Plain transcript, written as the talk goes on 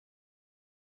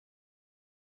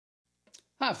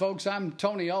Hi, folks. I'm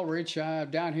Tony Ulrich.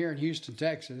 I'm down here in Houston,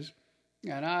 Texas,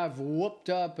 and I've whooped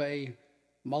up a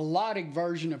melodic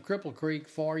version of Cripple Creek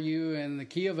for you in the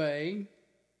key of A.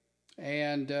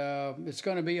 And it's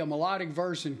going to be a melodic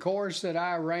verse and chorus that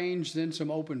I arranged, then some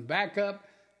open backup.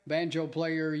 Banjo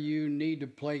player, you need to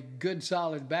play good,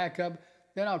 solid backup.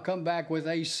 Then I'll come back with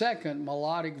a second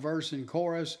melodic verse and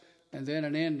chorus, and then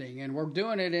an ending. And we're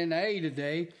doing it in A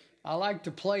today. I like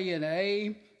to play in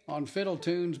A on fiddle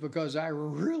tunes because I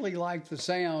really like the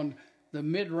sound, the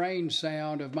mid-range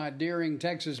sound of my Deering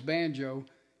Texas banjo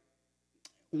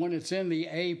when it's in the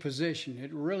A position.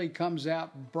 It really comes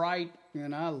out bright,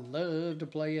 and I love to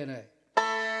play in A.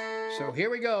 So here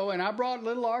we go, and I brought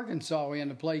Little Arkansas in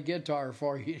to play guitar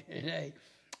for you today.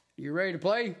 You ready to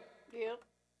play? Yep.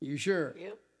 You sure?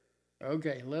 Yep.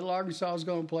 Okay, Little Arkansas is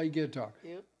going to play guitar.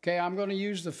 Yep. Okay, I'm going to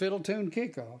use the fiddle tune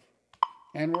kickoff,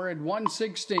 and we're at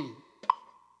 116.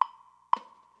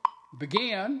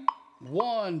 Begin.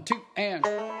 1, 2, and...